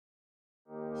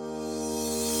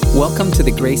Welcome to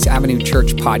the Grace Avenue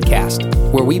Church podcast,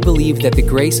 where we believe that the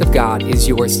grace of God is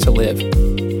yours to live.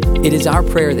 It is our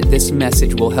prayer that this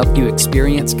message will help you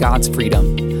experience God's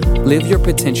freedom, live your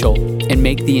potential, and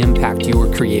make the impact you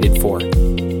were created for.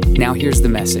 Now here's the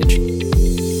message.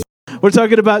 We're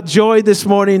talking about joy this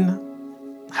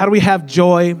morning. How do we have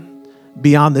joy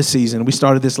beyond this season? We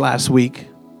started this last week.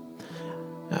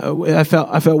 I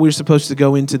felt we were supposed to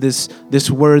go into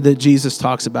this word that Jesus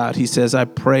talks about. He says, I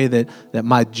pray that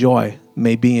my joy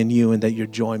may be in you and that your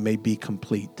joy may be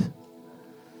complete. And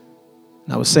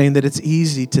I was saying that it's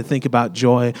easy to think about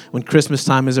joy when Christmas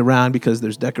time is around because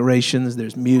there's decorations,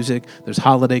 there's music, there's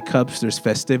holiday cups, there's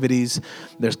festivities,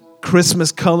 there's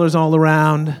Christmas colors all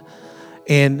around.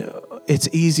 And it's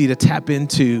easy to tap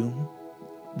into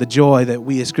the joy that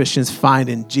we as Christians find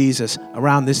in Jesus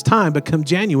around this time. But come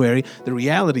January, the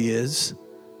reality is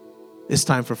it's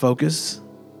time for focus.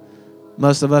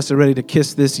 Most of us are ready to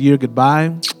kiss this year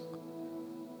goodbye.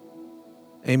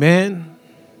 Amen.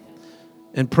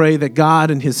 And pray that God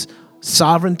and His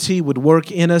sovereignty would work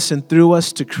in us and through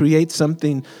us to create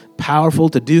something powerful,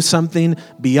 to do something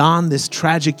beyond this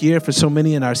tragic year for so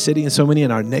many in our city and so many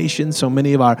in our nation, so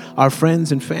many of our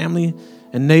friends and family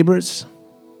and neighbors.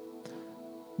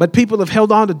 But people have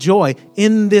held on to joy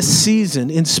in this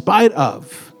season in spite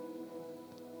of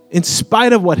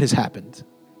what has happened.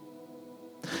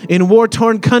 In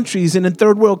war-torn countries and in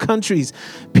third world countries,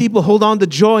 people hold on to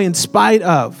joy in spite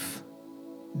of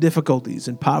difficulties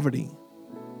and poverty.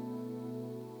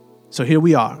 So here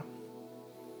we are,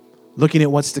 looking at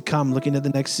what's to come, looking at the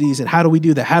next season. How do we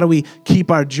do that? How do we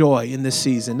keep our joy in this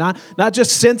season? Not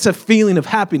just sense a feeling of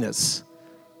happiness,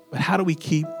 but how do we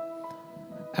keep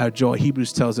our joy?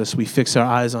 Hebrews tells us we fix our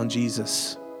eyes on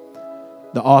Jesus,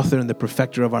 the author and the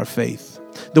perfecter of our faith,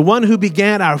 the one who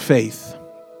began our faith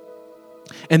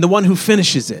and the one who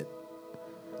finishes it.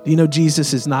 Do you know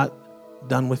Jesus is not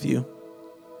done with you?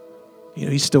 You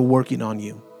know, He's still working on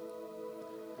you.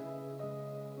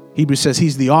 Hebrews says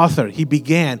He's the author. He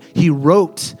began. He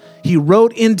wrote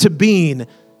into being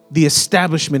the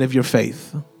establishment of your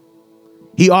faith.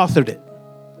 He authored it.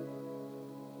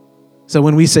 So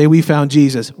when we say we found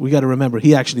Jesus, we got to remember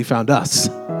He actually found us.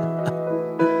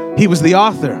 He was the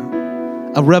author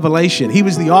of revelation. He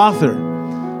was the author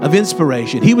of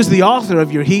inspiration. He was the author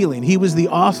of your healing. He was the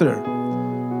author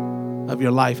of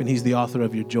your life, and He's the author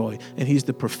of your joy, and He's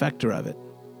the perfecter of it.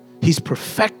 He's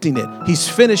perfecting it. He's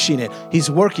finishing it.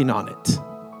 He's working on it.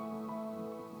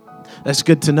 That's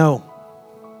good to know.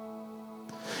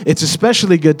 It's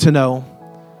especially good to know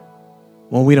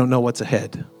when we don't know what's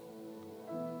ahead.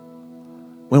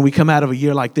 When we come out of a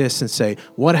year like this and say,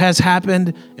 what has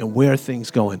happened and where are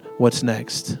things going? What's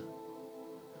next?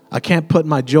 I can't put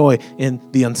my joy in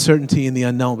the uncertainty and the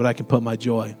unknown, but I can put my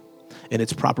joy in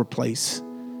its proper place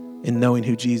in knowing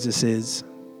who Jesus is.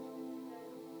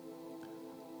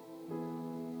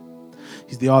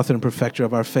 He's the author and perfecter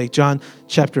of our faith. John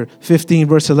chapter 15,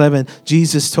 verse 11,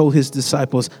 Jesus told His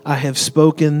disciples, I have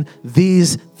spoken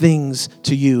these things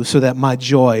to you so that my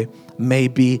joy may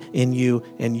be in you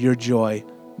and your joy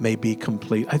may be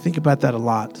complete. I think about that a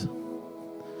lot.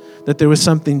 That there was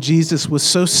something Jesus was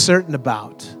so certain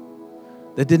about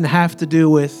that didn't have to do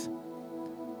with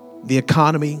the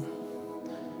economy,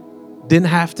 didn't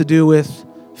have to do with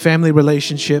family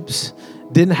relationships,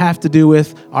 didn't have to do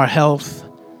with our health,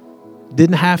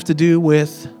 didn't have to do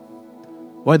with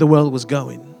where the world was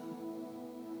going.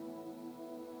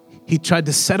 He tried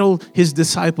to settle His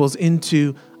disciples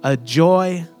into a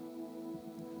joy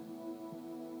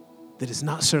that is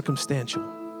not circumstantial.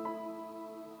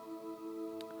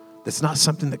 That's not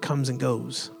something that comes and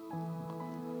goes.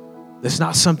 That's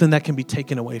not something that can be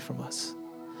taken away from us.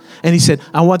 And He said,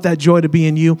 I want that joy to be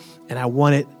in you, and I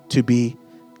want it to be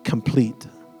complete.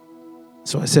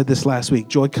 So I said this last week,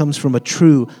 joy comes from a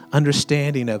true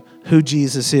understanding of who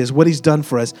Jesus is, what He's done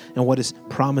for us, and what His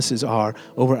promises are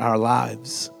over our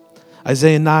lives.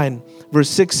 Isaiah 9, verse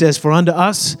 6 says, for unto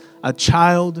us a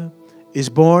child is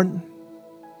born,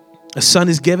 a son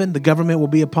is given, the government will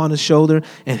be upon His shoulder,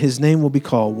 and His name will be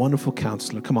called Wonderful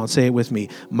Counselor. Come on, say it with me.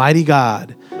 Mighty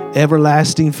God,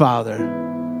 Everlasting Father,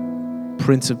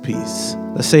 Prince of Peace.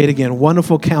 Let's say it again.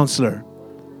 Wonderful Counselor,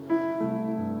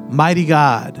 Mighty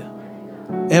God,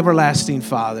 Everlasting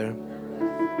Father,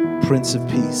 Prince of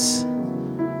Peace.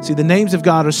 See, the names of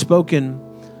God are spoken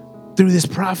through this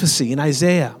prophecy in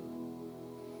Isaiah.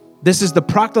 This is the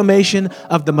proclamation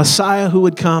of the Messiah who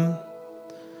would come.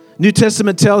 New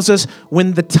Testament tells us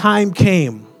when the time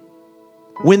came,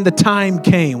 when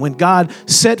God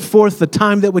set forth the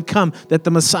time that would come, that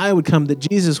the Messiah would come, that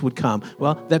Jesus would come.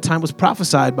 Well, that time was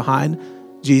prophesied behind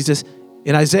Jesus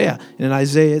In Isaiah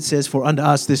it says, for unto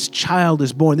us this child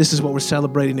is born. This is what we're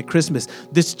celebrating at Christmas.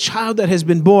 This child that has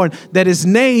been born, that is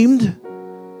named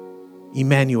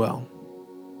Emmanuel.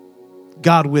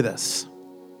 God with us.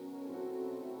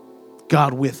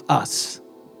 God with us.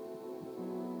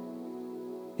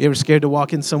 You ever scared to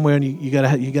walk in somewhere and you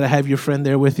gotta have your friend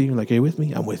there with you? You're like, are you with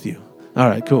me? I'm with you. All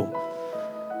right, cool.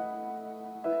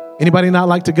 Anybody not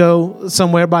like to go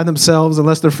somewhere by themselves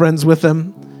unless they're friends with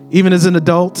them, even as an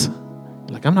adult?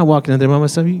 Like, I'm not walking in there by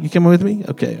myself. You coming with me?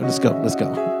 Okay, let's go.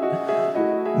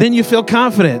 Then you feel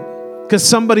confident because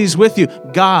somebody's with you.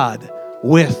 God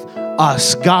with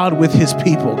us. God with his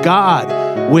people.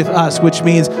 God with us, which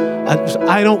means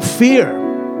I don't fear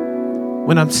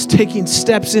when I'm taking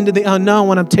steps into the unknown,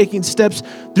 when I'm taking steps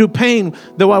through pain.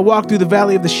 Though I walk through the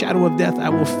valley of the shadow of death, I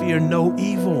will fear no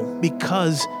evil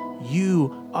because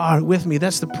you are with me.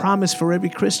 That's the promise for every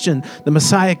Christian. The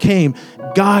Messiah came.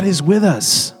 God is with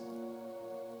us.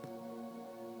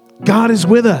 God is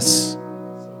with us.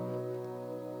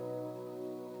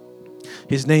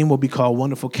 His name will be called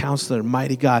Wonderful Counselor,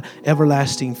 Mighty God,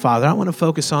 Everlasting Father. I want to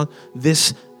focus on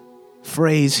this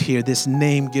phrase here, this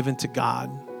name given to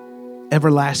God,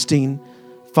 Everlasting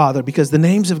Father, because the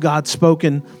names of God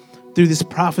spoken through this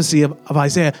prophecy of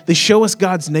Isaiah, they show us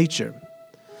God's nature.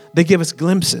 They give us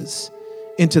glimpses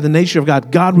into the nature of God.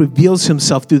 God reveals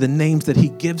himself through the names that he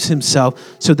gives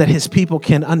himself so that his people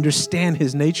can understand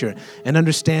his nature and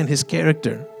understand his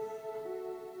character.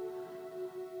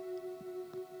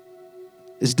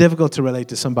 It's difficult to relate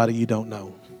to somebody you don't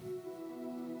know.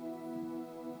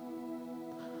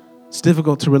 It's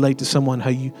difficult to relate to someone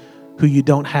who you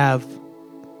don't have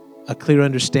a clear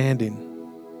understanding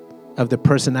of their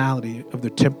personality, of their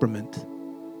temperament,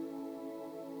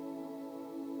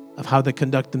 of how they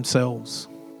conduct themselves,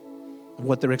 of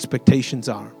what their expectations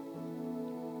are.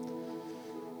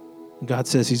 And God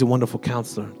says he's a wonderful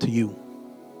counselor to you.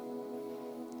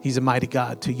 He's a mighty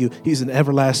God to you. He's an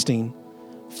everlasting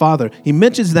Father. He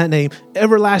mentions that name,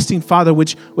 Everlasting Father,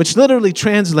 which literally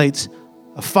translates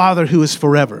a father who is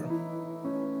forever.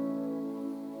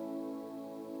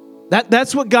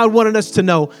 That's what God wanted us to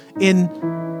know in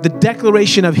the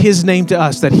declaration of his name to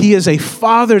us, that he is a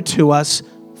father to us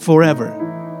forever.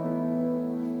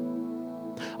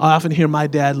 I often hear my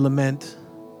dad lament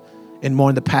and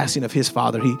mourn the passing of his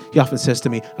father. He often says to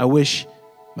me, I wish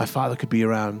my father could be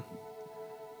around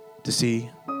to see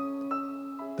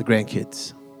the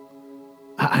grandkids.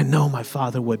 I know my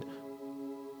father would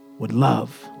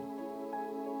love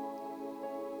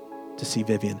to see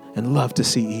Vivian and love to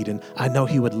see Eden. I know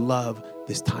he would love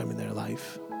this time in their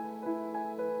life.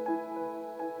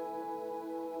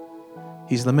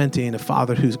 He's lamenting a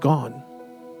father who's gone.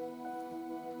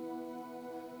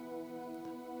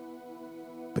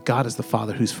 But God is the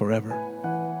Father who's forever.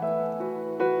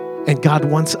 And God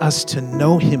wants us to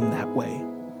know him that way.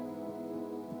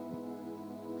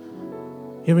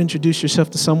 You ever introduce yourself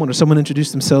to someone or someone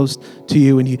introduce themselves to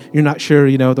you and you're not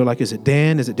sure, they're like, is it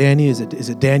Dan? Is it Danny? Is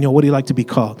it Daniel? What do you like to be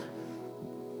called?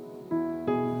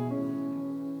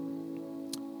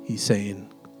 He's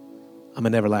saying, I'm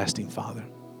an everlasting Father.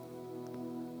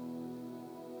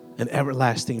 An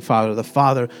everlasting Father, the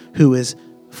Father who is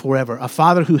forever, a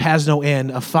Father who has no end,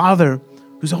 a Father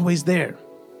who's always there.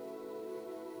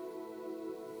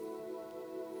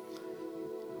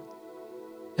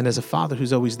 And as a Father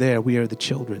who's always there, we are the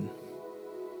children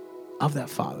of that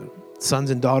Father, sons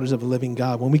and daughters of a living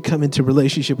God. When we come into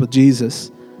relationship with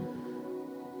Jesus,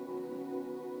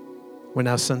 we're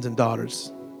now sons and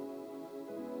daughters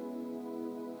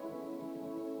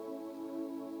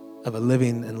of a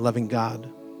living and loving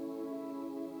God.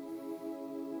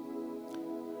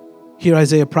 Here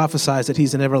Isaiah prophesies that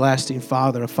he's an everlasting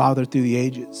Father, a Father through the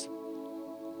ages,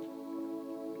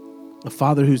 a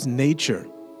Father whose nature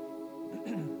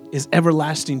is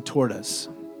everlasting toward us.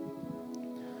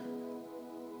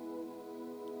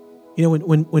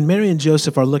 When Mary and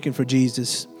Joseph are looking for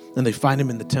Jesus and they find him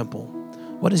in the temple,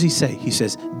 what does he say? He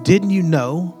says, didn't you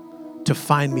know to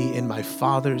find me in my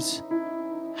Father's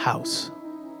house?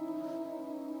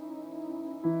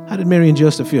 How did Mary and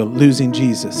Joseph feel losing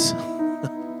Jesus?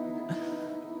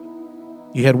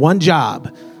 You had one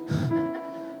job.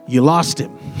 You lost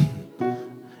him.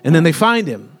 And then they find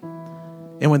him.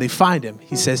 And when they find him,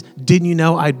 he says, didn't you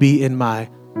know I'd be in my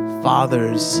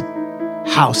Father's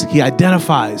house? He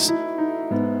identifies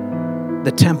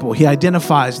the temple. He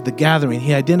identifies the gathering.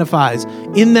 He identifies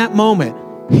in that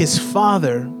moment his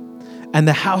Father and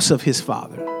the house of his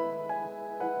Father.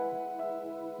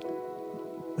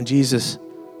 When Jesus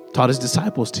taught his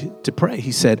disciples to pray,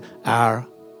 he said, our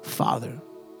Father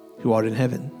who art in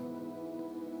heaven.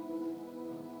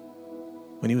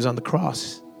 When he was on the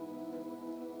cross,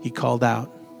 he called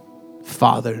out,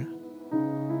 Father,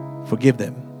 forgive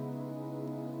them.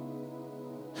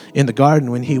 In the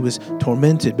garden, when he was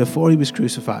tormented before he was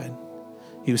crucified,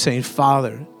 he was saying,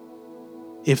 Father,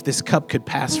 if this cup could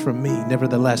pass from me,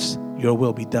 nevertheless, your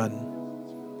will be done.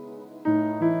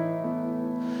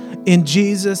 In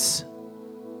Jesus'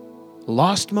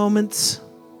 lost moments,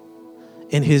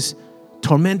 in his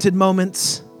tormented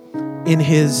moments, in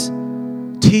his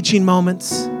teaching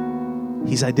moments,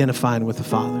 he's identifying with the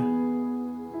Father.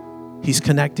 He's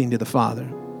connecting to the Father,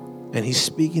 and he's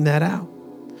speaking that out.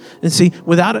 And see,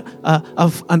 without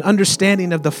an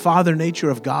understanding of the Father nature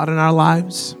of God in our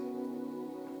lives,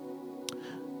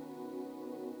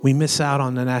 we miss out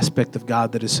on an aspect of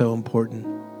God that is so important.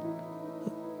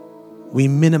 We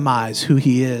minimize who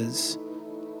he is.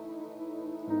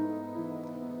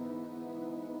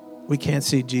 We can't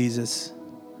see Jesus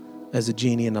as a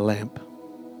genie in a lamp,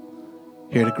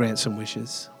 here to grant some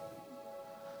wishes.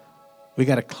 We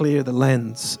got to clear the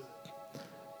lens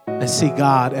and see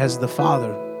God as the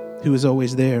Father who is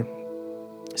always there.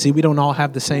 See, we don't all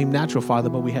have the same natural father,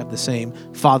 but we have the same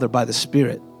Father by the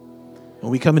Spirit.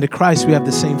 When we come into Christ, we have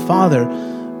the same Father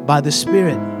by the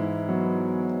Spirit.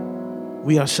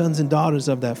 We are sons and daughters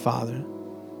of that Father.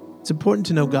 It's important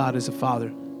to know God as a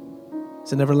Father.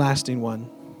 It's an everlasting one.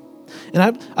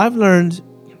 And I've learned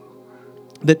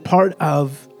that part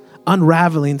of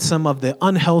unraveling some of the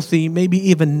unhealthy, maybe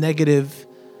even negative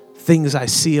things I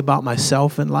see about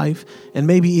myself in life, and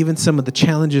maybe even some of the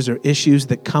challenges or issues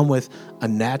that come with a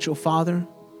natural father,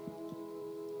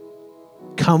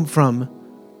 come from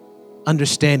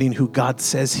understanding who God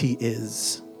says he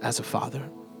is as a father.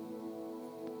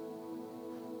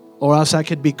 Or else I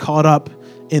could be caught up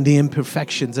in the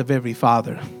imperfections of every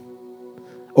father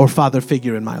or father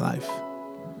figure in my life.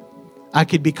 I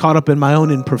could be caught up in my own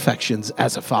imperfections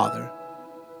as a father,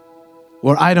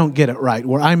 where I don't get it right,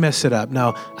 where I mess it up.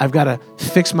 No, I've got to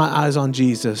fix my eyes on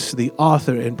Jesus, the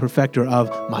author and perfecter of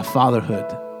my fatherhood.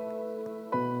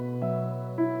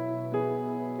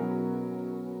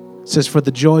 It says, for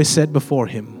the joy set before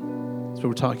him. That's what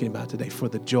we're talking about today. For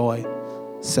the joy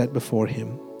set before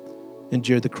him,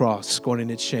 endured the cross, scorning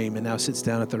its shame, and now sits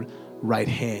down at the right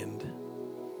hand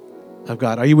of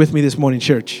God. Are you with me this morning,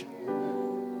 church?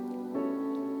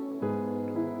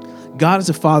 God is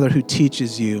a father who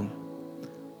teaches you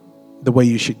the way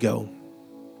you should go.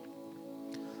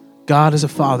 God is a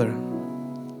father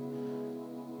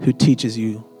who teaches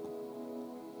you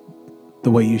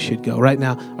the way you should go. Right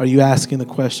now, are you asking the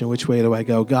question, which way do I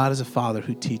go? God is a father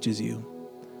who teaches you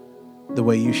the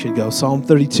way you should go. Psalm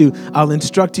 32, I'll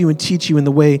instruct you and teach you in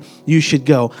the way you should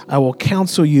go. I will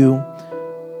counsel you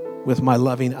with my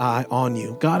loving eye on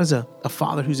you. God is a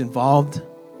father who's involved,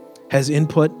 has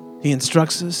input. He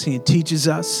instructs us. He teaches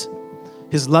us.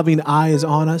 His loving eye is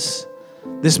on us.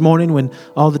 This morning when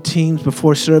all the teams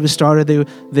before service started,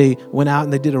 they went out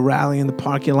and they did a rally in the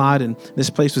parking lot, and this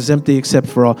place was empty except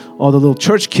for all the little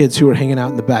church kids who were hanging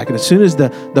out in the back. And as soon as the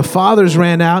fathers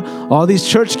ran out, all these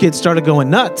church kids started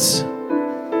going nuts.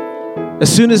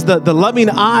 As soon as the loving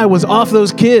eye was off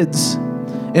those kids,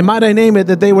 and might I name it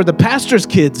that they were the pastor's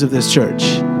kids of this church.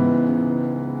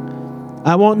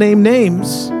 I won't name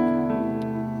names,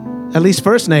 at least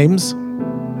first names,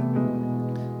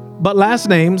 but last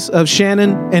names of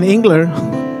Shannon and Engler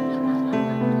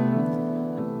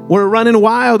were running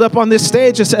wild up on this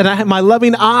stage. And my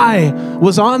loving eye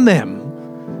was on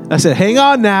them. I said, hang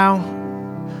on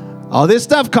now. All this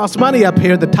stuff costs money up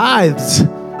here. The tithes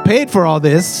paid for all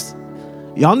this.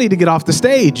 Y'all need to get off the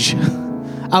stage.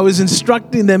 I was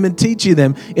instructing them and teaching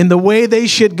them in the way they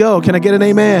should go. Can I get an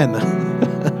amen?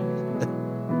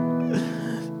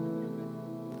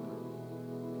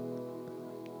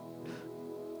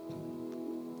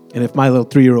 And if my little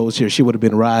 3-year-old was here, she would have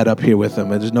been right up here with them.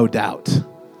 There's no doubt.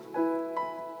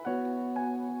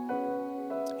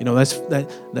 You know,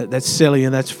 that's silly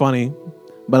and that's funny.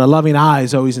 But a loving eye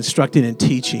is always instructing and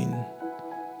teaching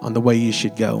on the way you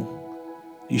should go.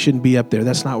 You shouldn't be up there.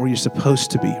 That's not where you're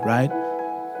supposed to be, right?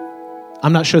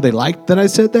 I'm not sure they liked that I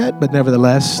said that, but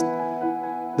nevertheless,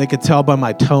 they could tell by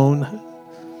my tone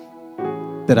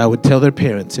that I would tell their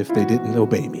parents if they didn't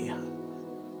obey me.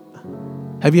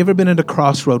 Have you ever been at a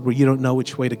crossroad where you don't know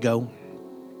which way to go?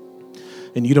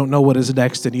 And you don't know what is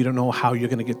next, and you don't know how you're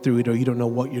going to get through it, or you don't know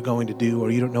what you're going to do,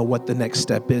 or you don't know what the next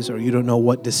step is, or you don't know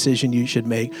what decision you should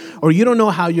make, or you don't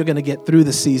know how you're going to get through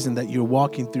the season that you're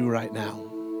walking through right now.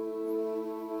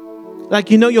 Like,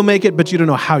 you know you'll make it, but you don't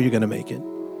know how you're going to make it.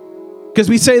 Because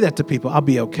we say that to people, I'll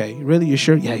be okay. Really, you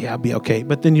sure? Yeah, I'll be okay.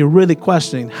 But then you're really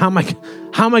questioning, how am I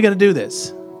going to do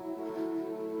this?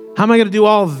 How am I going to do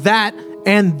all that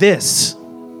and this?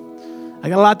 I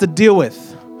got a lot to deal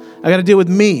with. I got to deal with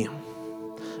me.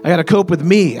 I got to cope with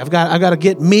me. I got to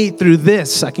get me through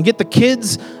this. I can get the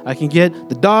kids. I can get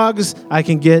the dogs. I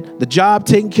can get the job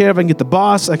taken care of. I can get the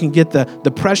boss. I can get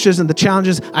the pressures and the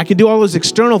challenges. I can do all those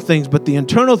external things, but the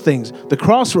internal things, the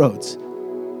crossroads,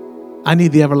 I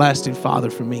need the everlasting Father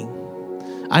for me.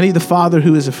 I need the Father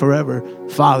who is a forever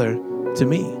Father to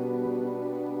me.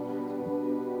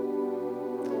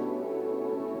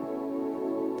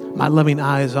 My loving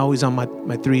eye is always on my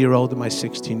 3-year-old and my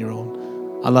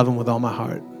 16-year-old. I love them with all my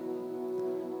heart.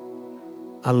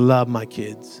 I love my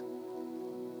kids.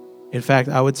 In fact,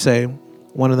 I would say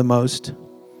one of the most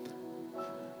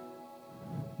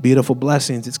beautiful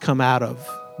blessings that's come out of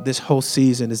this whole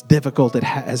season, as difficult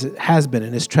as it has been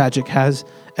and as tragic as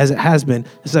it has been,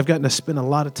 is I've gotten to spend a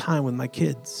lot of time with my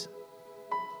kids.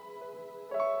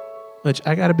 Which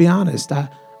I got to be honest, I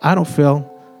don't feel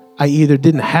I either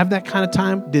didn't have that kind of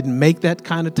time, didn't make that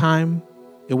kind of time,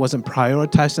 it wasn't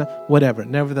prioritized, whatever.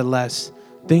 Nevertheless,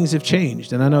 things have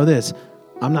changed. And I know this,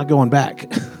 I'm not going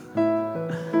back.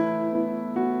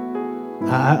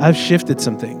 I've shifted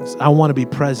some things. I want to be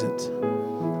present.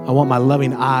 I want my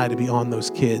loving eye to be on those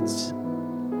kids.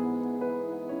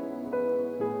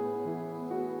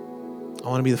 I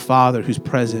want to be the father who's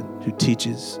present, who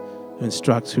teaches, who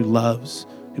instructs, who loves,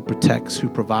 who protects, who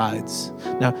provides.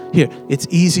 Now, here, it's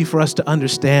easy for us to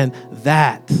understand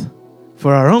that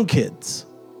for our own kids,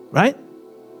 right?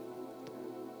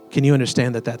 Can you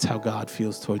understand that that's how God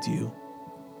feels towards you?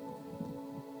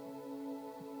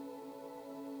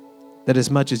 That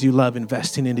as much as you love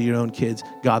investing into your own kids,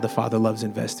 God the Father loves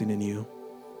investing in you.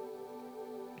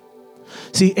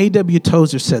 See, A.W.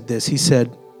 Tozer said this. He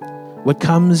said, what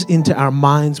comes into our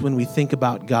minds when we think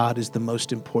about God is the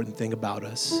most important thing about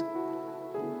us.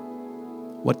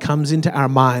 What comes into our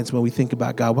minds when we think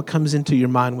about God? What comes into your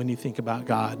mind when you think about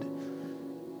God?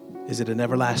 Is it an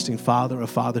everlasting Father, a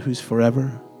Father who's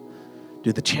forever?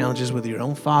 Do the challenges with your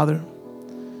own father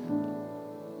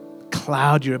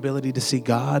cloud your ability to see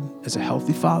God as a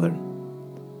healthy Father?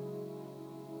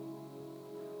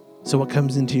 So what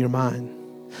comes into your mind?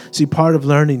 See, part of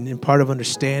learning and part of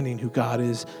understanding who God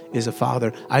is a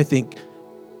Father, I think,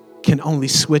 can only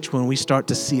switch when we start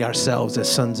to see ourselves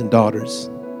as sons and daughters.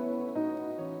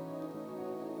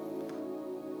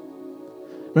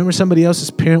 Remember, somebody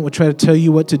else's parent would try to tell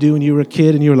you what to do when you were a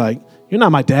kid, and you were like, "You're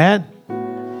not my dad."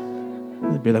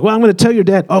 They'd be like, "Well, I'm going to tell your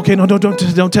dad." "Okay, no,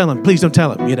 don't tell him. Please don't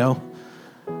tell him." You know,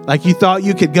 like you thought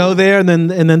you could go there, and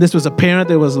then this was a parent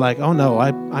that was like, "Oh no,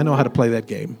 I know how to play that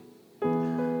game."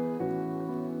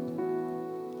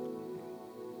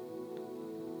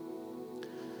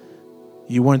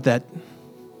 You weren't that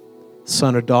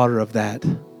son or daughter of that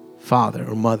father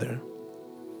or mother,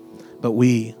 but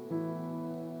we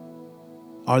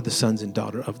are the sons and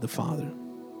daughter of the Father.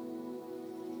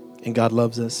 And God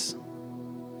loves us.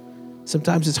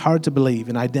 Sometimes it's hard to believe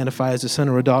and identify as a son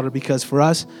or a daughter because for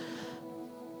us,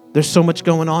 there's so much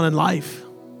going on in life.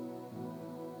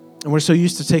 And we're so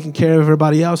used to taking care of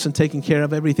everybody else and taking care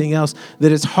of everything else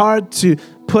that it's hard to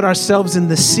put ourselves in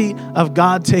the seat of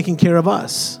God taking care of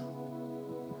us.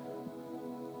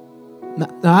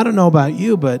 Now, I don't know about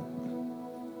you, but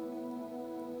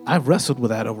I've wrestled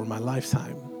with that over my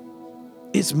lifetime.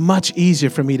 It's much easier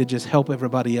for me to just help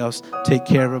everybody else, take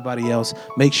care of everybody else,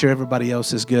 make sure everybody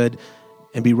else is good,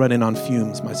 and be running on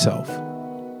fumes myself.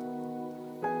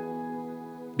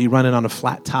 Be running on a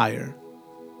flat tire.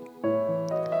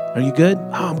 Are you good?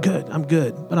 Oh, I'm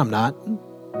good, but I'm not.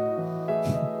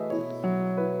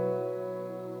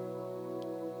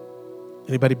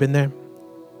 Anybody been there?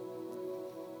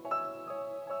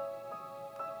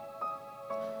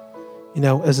 You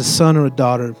know, as a son or a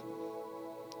daughter,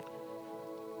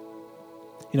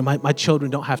 you know, my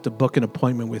children don't have to book an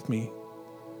appointment with me.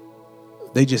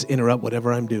 They just interrupt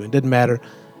whatever I'm doing. It doesn't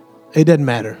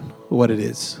matter what it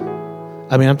is.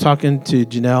 I mean, I'm talking to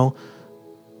Janelle.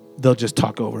 They'll just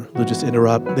talk over. They'll just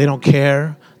interrupt. They don't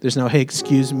care. There's no, "Hey,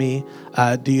 excuse me.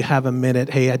 Do you have a minute?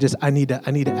 Hey, I need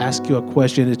to ask you a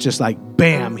question." It's just like,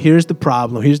 bam, here's the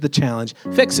problem. Here's the challenge.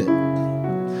 Fix it.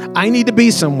 I need to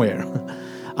be somewhere.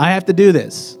 I have to do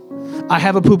this. I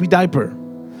have a poopy diaper.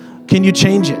 Can you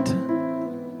change it?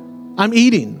 I'm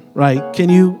eating, right? Can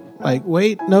you,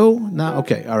 wait? No?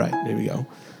 Okay, all right, there we go.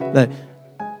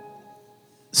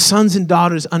 Sons and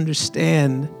daughters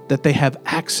understand that they have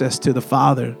access to the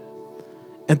Father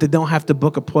and they don't have to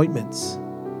book appointments.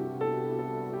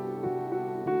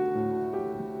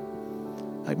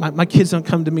 Like my kids don't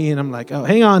come to me and I'm like, "Oh,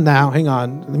 hang on.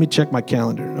 Let me check my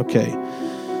calendar." Okay.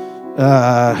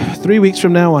 3 weeks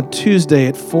from now on Tuesday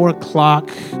at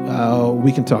 4:00,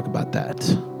 we can talk about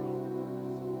that.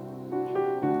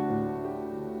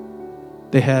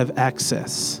 They have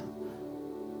access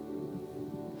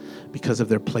because of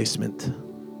their placement,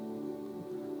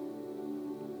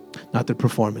 not their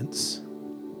performance.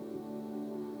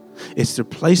 It's their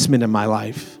placement in my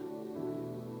life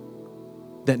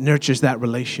that nurtures that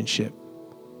relationship.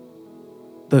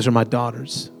 Those are my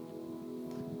daughters.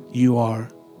 You are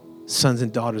sons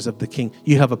and daughters of the King.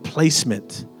 You have a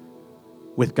placement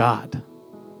with God.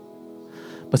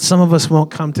 But some of us won't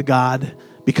come to God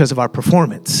because of our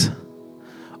performance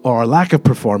or our lack of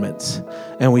performance.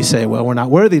 And we say, well, we're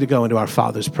not worthy to go into our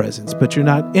Father's presence. But you're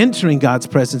not entering God's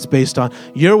presence based on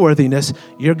your worthiness.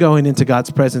 You're going into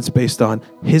God's presence based on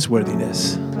His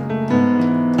worthiness.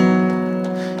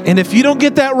 And if you don't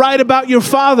get that right about your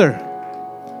Father,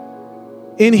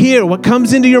 in here, what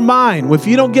comes into your mind, if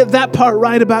you don't get that part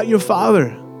right about your Father,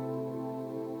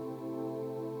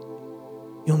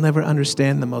 you'll never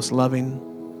understand the most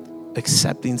loving,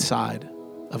 accepting side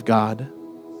of God.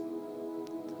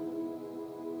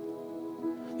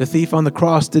 The thief on the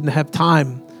cross didn't have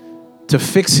time to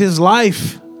fix his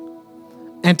life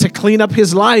and to clean up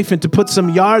his life and to put some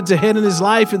yards ahead in his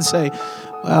life and say,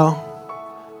 well,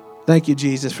 thank you,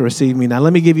 Jesus, for receiving me. Now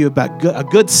let me give you about a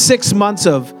good 6 months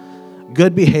of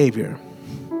good behavior.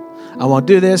 I won't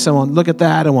do this. I won't look at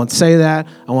that. I won't say that.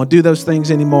 I won't do those things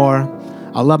anymore.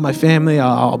 I'll love my family.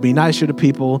 I'll be nicer to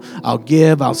people. I'll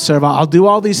give. I'll serve. I'll do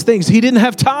all these things. He didn't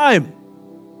have time.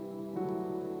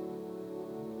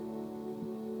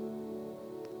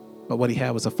 But what he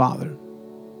had was a Father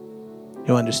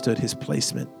who understood his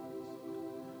placement.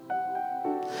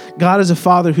 God is a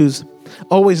Father who's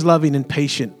always loving and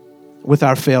patient with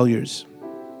our failures.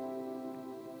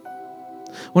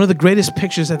 One of the greatest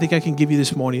pictures I think I can give you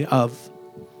this morning of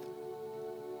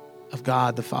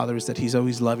God the Father is that He's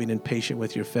always loving and patient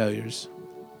with your failures.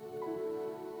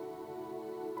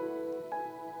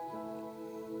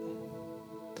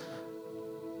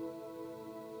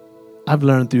 I've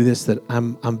learned through this that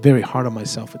I'm very hard on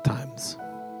myself at times.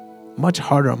 Much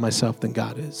harder on myself than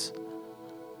God is.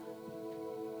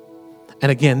 And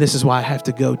again, this is why I have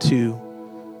to go to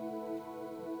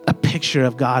a picture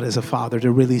of God as a Father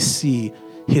to really see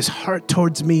His heart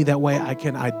towards me. That way I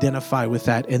can identify with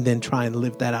that and then try and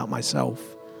live that out myself.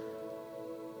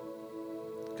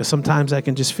 Because sometimes I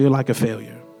can just feel like a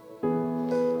failure.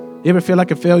 You ever feel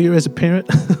like a failure as a parent?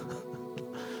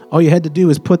 All you had to do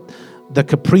is put the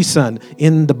Capri Sun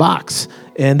in the box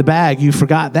and the bag. You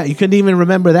forgot that. You couldn't even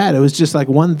remember that. It was just like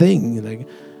one thing.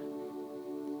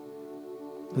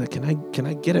 Like, can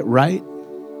I get it right?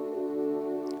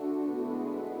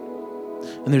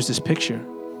 And there's this picture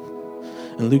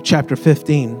in Luke chapter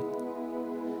 15.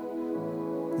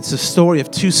 It's a story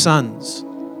of two sons.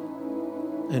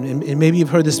 And maybe you've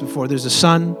heard this before. There's a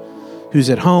son who's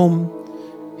at home.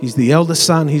 He's the eldest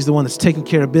son. He's the one that's taking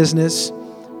care of business.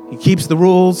 He keeps the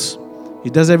rules. He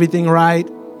does everything right.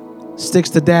 Sticks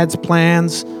to dad's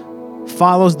plans.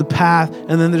 Follows the path.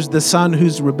 And then there's the son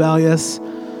who's rebellious,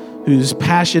 who's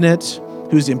passionate,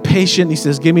 who's impatient. He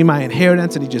says, give me my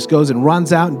inheritance. And he just goes and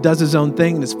runs out and does his own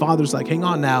thing. And his father's like, hang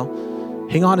on now.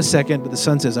 Hang on a second. But the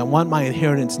son says, I want my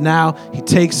inheritance now. He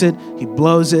takes it. He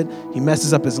blows it. He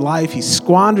messes up his life. He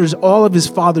squanders all of his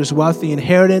father's wealthy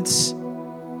inheritance.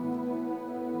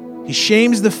 He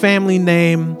shames the family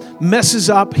name, messes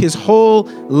up his whole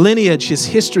lineage, his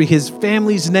history, his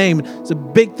family's name. It's a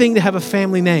big thing to have a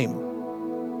family name.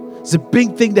 It's a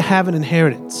big thing to have an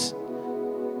inheritance.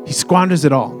 He squanders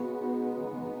it all.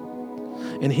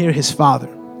 And here his father,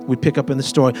 we pick up in the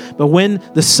story. But when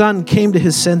the son came to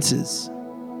his senses,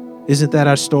 isn't that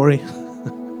our story?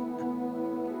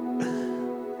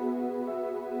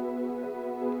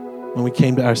 When we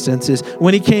came to our senses.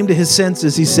 When he came to his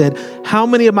senses, he said, how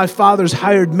many of my father's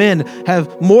hired men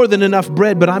have more than enough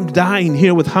bread, but I'm dying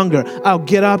here with hunger? I'll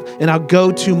get up and I'll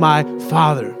go to my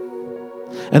father.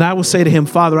 And I will say to him,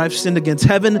 Father, I've sinned against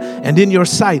heaven and in your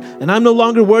sight, and I'm no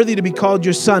longer worthy to be called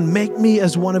your son. Make me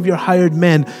as one of your hired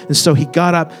men. And so he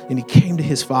got up and he came to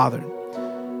his father.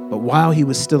 But while he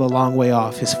was still a long way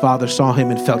off, his father saw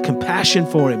him and felt compassion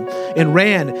for him and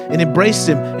ran and embraced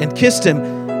him and kissed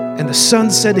him. And the son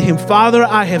said to him, Father,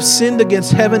 I have sinned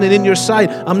against heaven and in your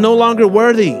sight. I'm no longer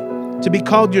worthy to be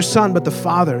called your son. But the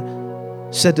father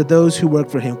said to those who worked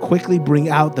for him, quickly bring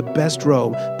out the best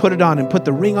robe, put it on him, put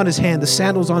the ring on his hand, the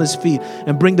sandals on his feet,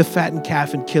 and bring the fattened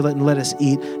calf and kill it, and let us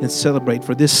eat and celebrate.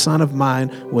 For this son of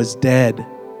mine was dead,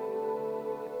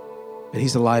 and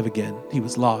he's alive again. He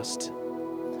was lost,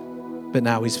 but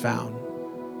now he's found.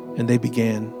 And they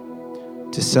began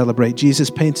to celebrate. Jesus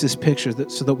paints this picture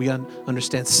so that we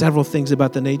understand several things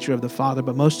about the nature of the Father,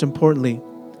 but most importantly,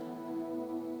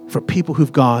 for people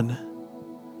who've gone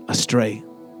astray.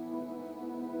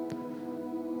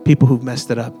 People who've messed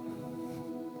it up.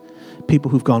 People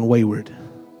who've gone wayward.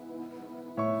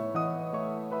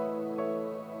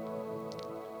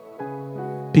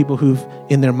 People who've,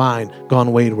 in their mind,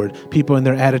 gone wayward. People in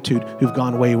their attitude who've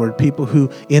gone wayward. People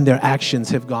who, in their actions,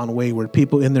 have gone wayward.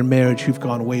 People in their marriage who've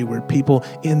gone wayward. People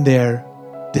in their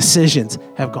decisions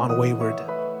have gone wayward.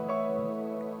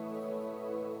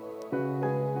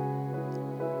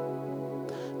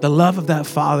 The love of that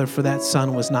father for that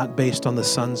son was not based on the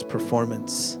son's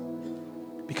performance,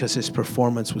 because his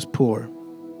performance was poor.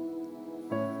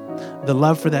 The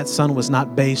love for that son was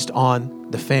not based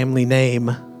on the family name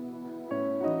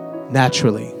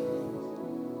naturally.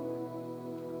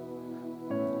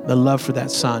 The love for that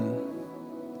son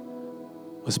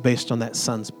was based on that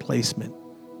son's placement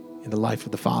in the life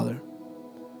of the father.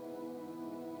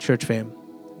 Church fam,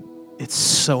 it's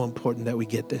so important that we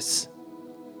get this.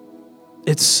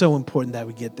 It's so important that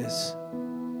we get this.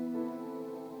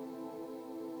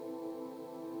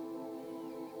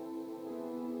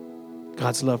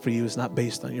 God's love for you is not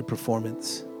based on your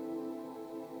performance.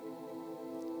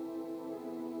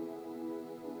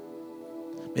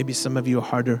 Maybe some of you are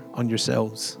harder on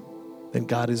yourselves than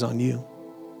God is on you.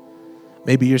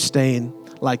 Maybe you're staying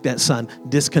like that son,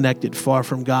 disconnected, far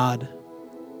from God,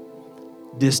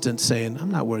 distant, saying, I'm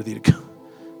not worthy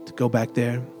to go back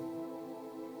there.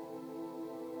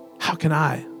 How can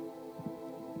I?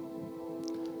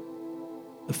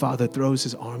 The father throws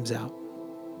his arms out,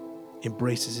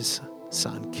 embraces his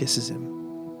son, kisses him.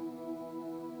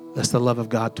 That's the love of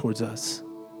God towards us.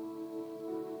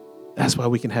 That's why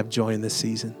we can have joy in this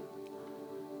season.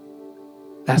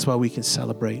 That's why we can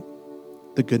celebrate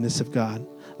the goodness of God.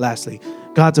 Lastly,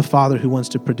 God's a father who wants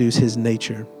to produce his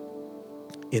nature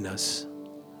in us.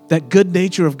 That good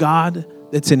nature of God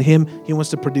that's in him, he wants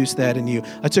to produce that in you.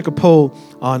 I took a poll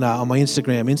on my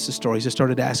Instagram, Insta stories. I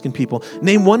started asking people,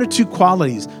 name one or two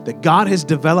qualities that God has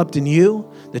developed in you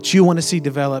that you want to see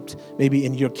developed maybe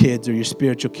in your kids or your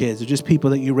spiritual kids or just people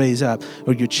that you raise up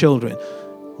or your children.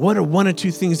 What are one or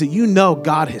two things that you know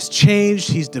God has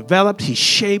changed, he's developed, he's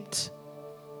shaped?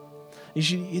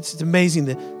 It's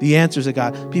amazing the answers that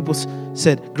God. People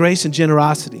said grace and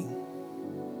generosity,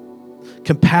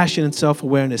 compassion and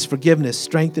self-awareness, forgiveness,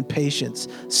 strength and patience,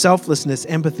 selflessness,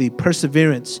 empathy,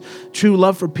 perseverance, true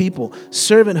love for people,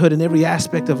 servanthood in every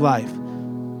aspect of life,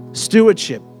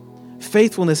 stewardship,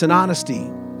 faithfulness and honesty,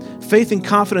 faith and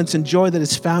confidence and joy that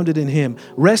is founded in him,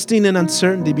 resting in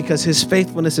uncertainty because his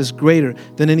faithfulness is greater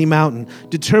than any mountain,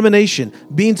 determination,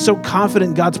 being so confident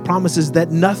in God's promises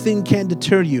that nothing can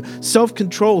deter you,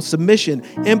 self-control, submission,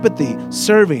 empathy,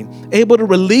 serving, able to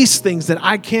release things that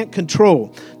I can't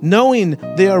control, knowing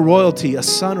they are royalty, a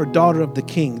son or daughter of the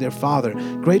king, their father,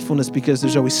 gratefulness because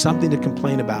there's always something to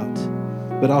complain about,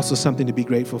 but also something to be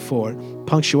grateful for,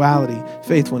 punctuality,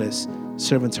 faithfulness,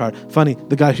 servant's heart. Funny,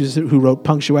 the guy who wrote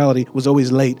punctuality was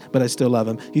always late, but I still love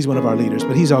him. He's one of our leaders,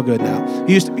 but he's all good now.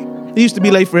 He used to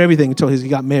be late for everything until he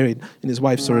got married and his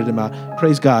wife sorted him out.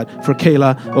 Praise God for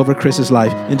Kayla over Chris's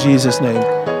life in Jesus' name.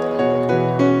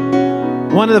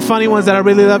 One of the funny ones that I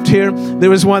really loved here,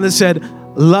 there was one that said,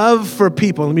 love for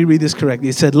people. Let me read this correctly.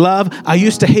 It said, love, I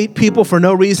used to hate people for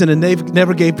no reason and they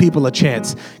never gave people a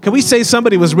chance. Can we say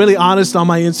somebody was really honest on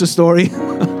my Insta story?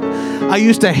 I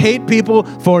used to hate people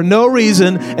for no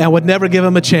reason and would never give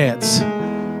them a chance.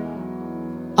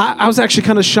 I was actually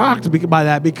kind of shocked by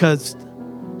that because,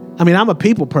 I mean, I'm a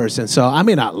people person, so I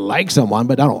may not like someone,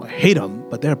 but I don't hate them.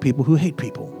 But there are people who hate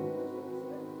people.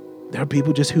 There are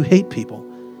people just who hate people,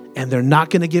 and they're not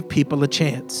going to give people a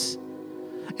chance.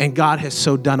 And God has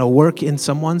so done a work in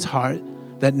someone's heart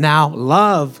that now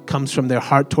love comes from their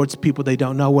heart towards people they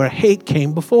don't know, where hate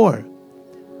came before.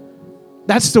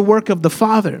 That's the work of the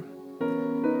Father.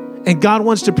 And God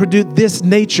wants to produce this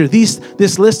nature, this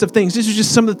list of things. These are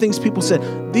just some of the things people said.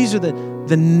 These are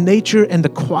the nature and the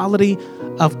quality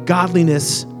of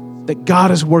godliness that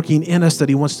God is working in us, that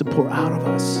he wants to pour out of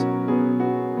us.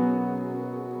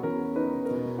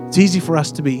 It's easy for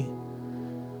us to be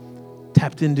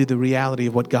tapped into the reality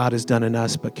of what God has done in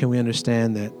us, but can we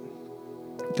understand that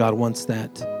God wants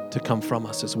that to come from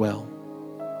us as well,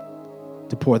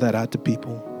 to pour that out to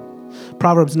people?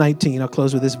 Proverbs 19, I'll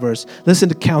close with this verse. Listen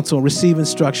to counsel, receive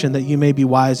instruction that you may be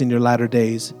wise in your latter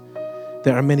days.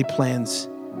 There are many plans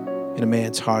in a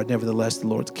man's heart. Nevertheless, the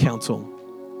Lord's counsel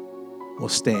will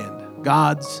stand.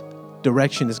 God's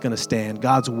direction is going to stand.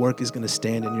 God's work is going to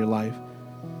stand in your life.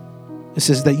 It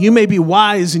says that you may be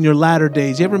wise in your latter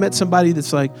days. You ever met somebody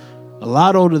that's like a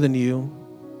lot older than you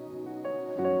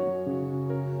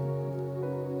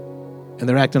and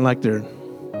they're acting like they're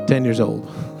 10 years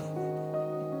old?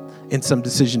 In some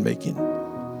decision making,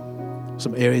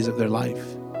 some areas of their life.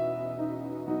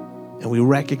 and we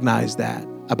recognize that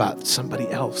about somebody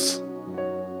else.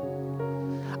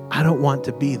 I don't want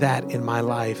to be that in my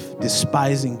life,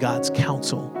 despising God's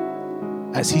counsel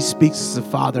as he speaks as a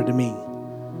father to me,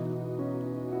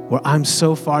 where I'm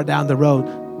so far down the road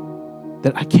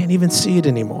that I can't even see it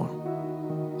anymore.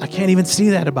 I can't even see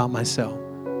that about myself.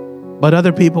 But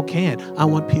other people can. I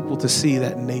want people to see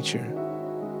that nature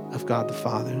of God the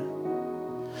Father.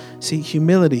 See,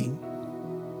 humility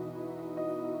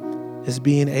is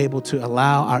being able to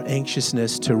allow our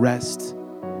anxiousness to rest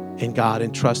in God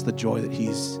and trust the joy that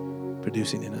he's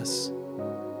producing in us.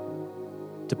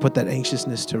 To put that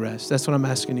anxiousness to rest. That's what I'm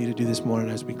asking you to do this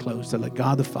morning as we close. To let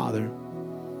God the Father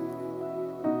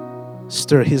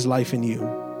stir his life in you.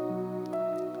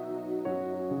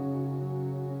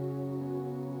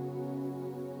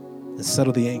 And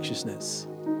settle the anxiousness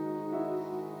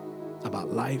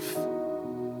about life,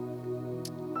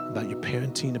 about your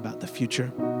parenting, about the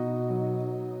future.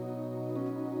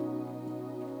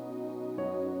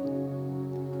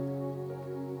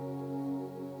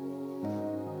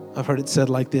 I've heard it said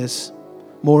like this: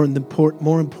 more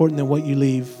important than what you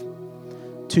leave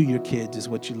to your kids is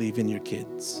what you leave in your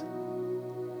kids.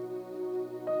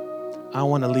 I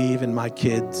want to leave in my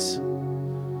kids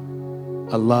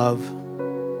a love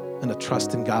and a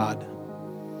trust in God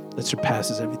that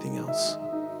surpasses everything else.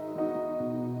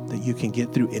 That you can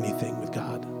get through anything with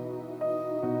God.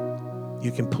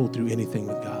 You can pull through anything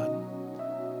with God.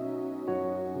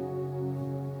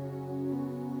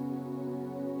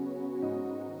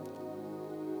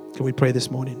 Can we pray this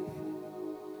morning?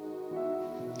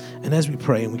 And as we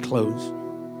pray and we close,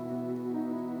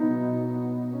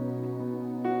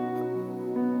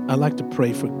 I'd like to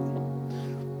pray for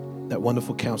that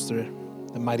wonderful counselor,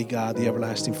 the mighty God, the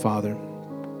everlasting Father,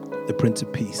 the Prince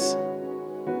of Peace.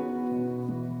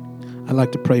 I'd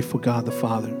like to pray for God the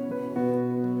Father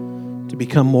to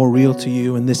become more real to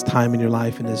you in this time in your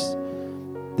life and as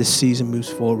this season moves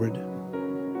forward.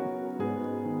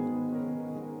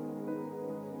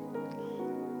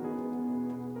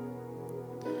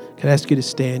 Can I ask you to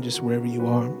stand just wherever you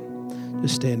are?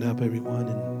 Just stand up, everyone.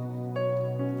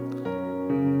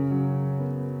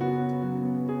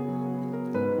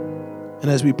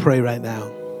 And as we pray right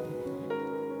now,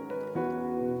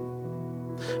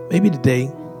 maybe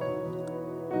today,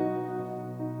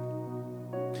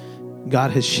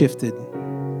 God has shifted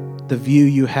the view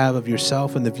you have of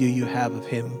yourself and the view you have of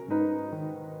him.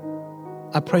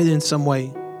 I pray that in some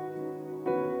way,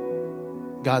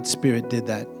 God's Spirit did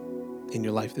that in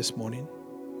your life this morning.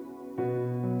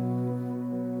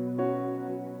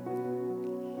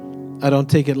 I don't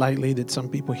take it lightly that some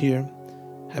people here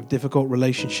have difficult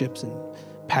relationships and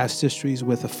past histories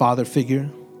with a father figure.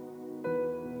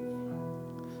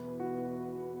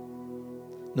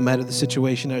 No matter the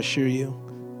situation, I assure you,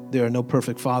 there are no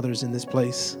perfect fathers in this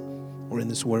place or in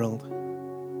this world.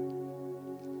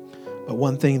 But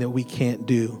one thing that we can't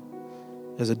do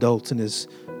as adults and as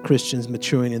Christians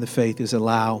maturing in the faith is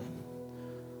allow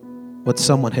what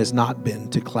someone has not been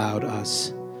to cloud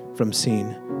us from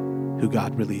seeing who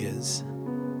God really is.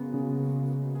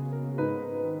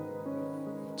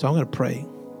 So I'm going to pray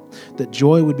that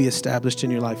joy would be established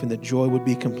in your life and that joy would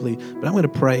be complete. But I'm going to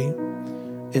pray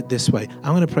it this way.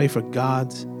 I'm going to pray for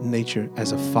God's nature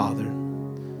as a father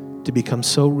to become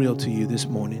so real to you this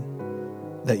morning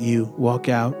that you walk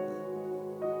out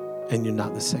and you're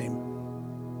not the same.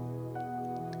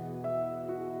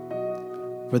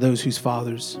 For those whose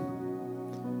fathers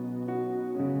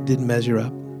didn't measure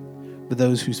up, for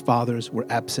those whose fathers were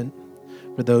absent,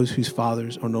 for those whose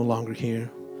fathers are no longer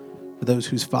here, for those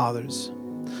whose fathers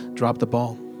dropped the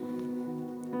ball.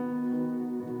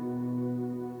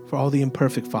 For all the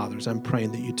imperfect fathers, I'm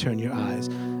praying that you turn your eyes,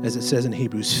 as it says in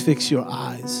Hebrews, fix your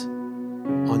eyes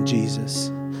on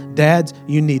Jesus. Dads,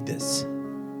 you need this.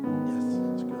 Yes,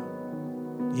 that's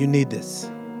good. You need this.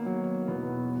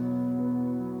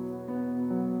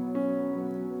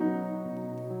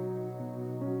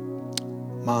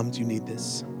 Moms, you need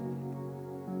this.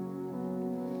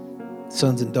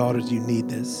 Sons and daughters, you need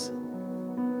this.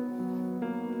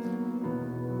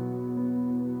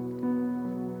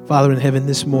 Father in heaven,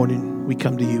 this morning we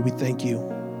come to you. We thank you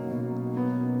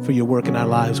for your work in our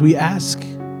lives. We ask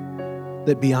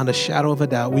that beyond a shadow of a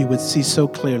doubt, we would see so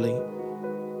clearly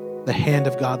the hand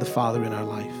of God the Father in our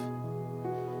life.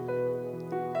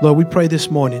 Lord, we pray this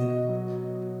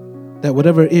morning that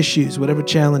whatever issues, whatever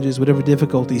challenges, whatever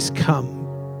difficulties come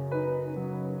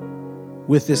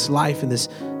with this life and this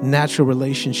natural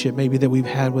relationship maybe that we've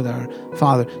had with our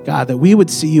Father, God, that we would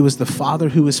see you as the Father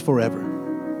who is forever,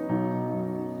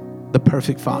 the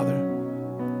perfect Father,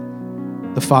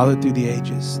 the Father through the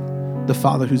ages, the the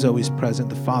Father who's always present,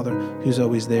 the Father who's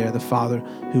always there, the Father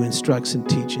who instructs and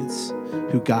teaches,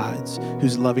 who guides,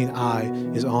 whose loving eye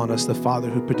is on us, the Father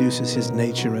who produces his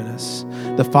nature in us,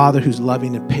 the Father who's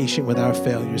loving and patient with our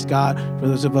failures. God, for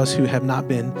those of us who have not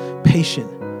been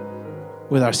patient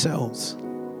with ourselves,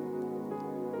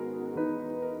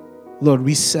 Lord,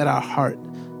 reset our heart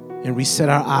and reset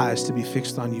our eyes to be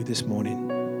fixed on you this morning.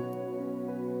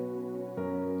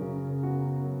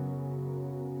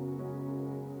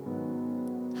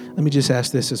 Let me just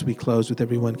ask this as we close, with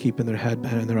everyone keeping their head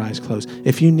bowed and their eyes closed.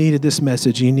 If you needed this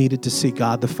message, you needed to see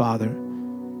God the Father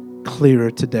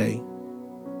clearer today,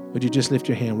 would you just lift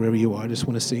your hand wherever you are? I just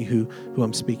want to see who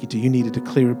I'm speaking to. You needed a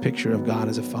clearer picture of God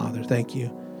as a Father. Thank you.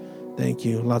 Thank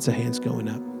you. Lots of hands going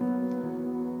up.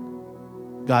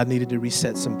 God needed to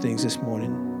reset some things this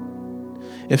morning.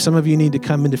 If some of you need to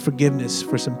come into forgiveness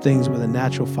for some things with a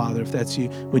natural father, if that's you,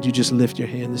 would you just lift your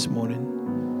hand this morning?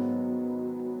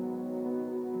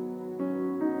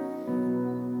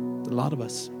 A lot of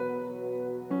us.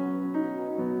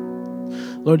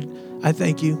 Lord, I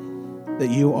thank you that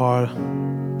you are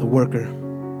the worker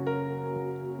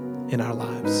in our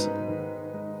lives,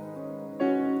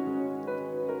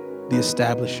 the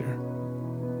establisher.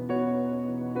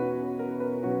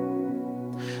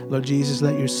 Lord Jesus,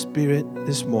 let your Spirit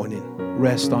this morning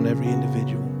rest on every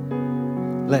individual.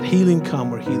 Let healing come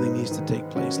where healing needs to take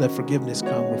place. Let forgiveness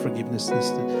come where forgiveness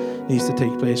needs to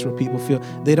take place, where people feel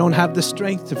they don't have the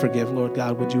strength to forgive. Lord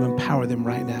God, would you empower them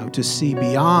right now to see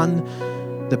beyond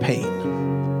the pain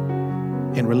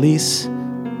and release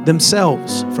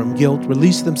themselves from guilt,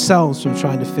 release themselves from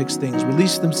trying to fix things,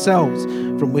 release themselves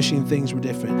from wishing things were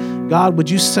different. God, would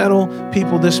you settle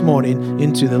people this morning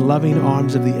into the loving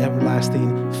arms of the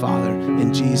everlasting Father,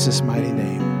 in Jesus' mighty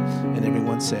name. And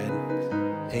everyone said,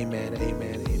 amen,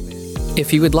 amen, amen.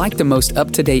 If you would like the most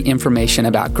up-to-date information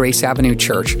about Grace Avenue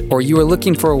Church, or you are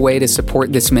looking for a way to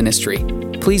support this ministry,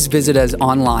 please visit us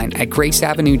online at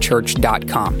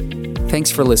graceavenuechurch.com.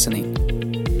 Thanks for listening.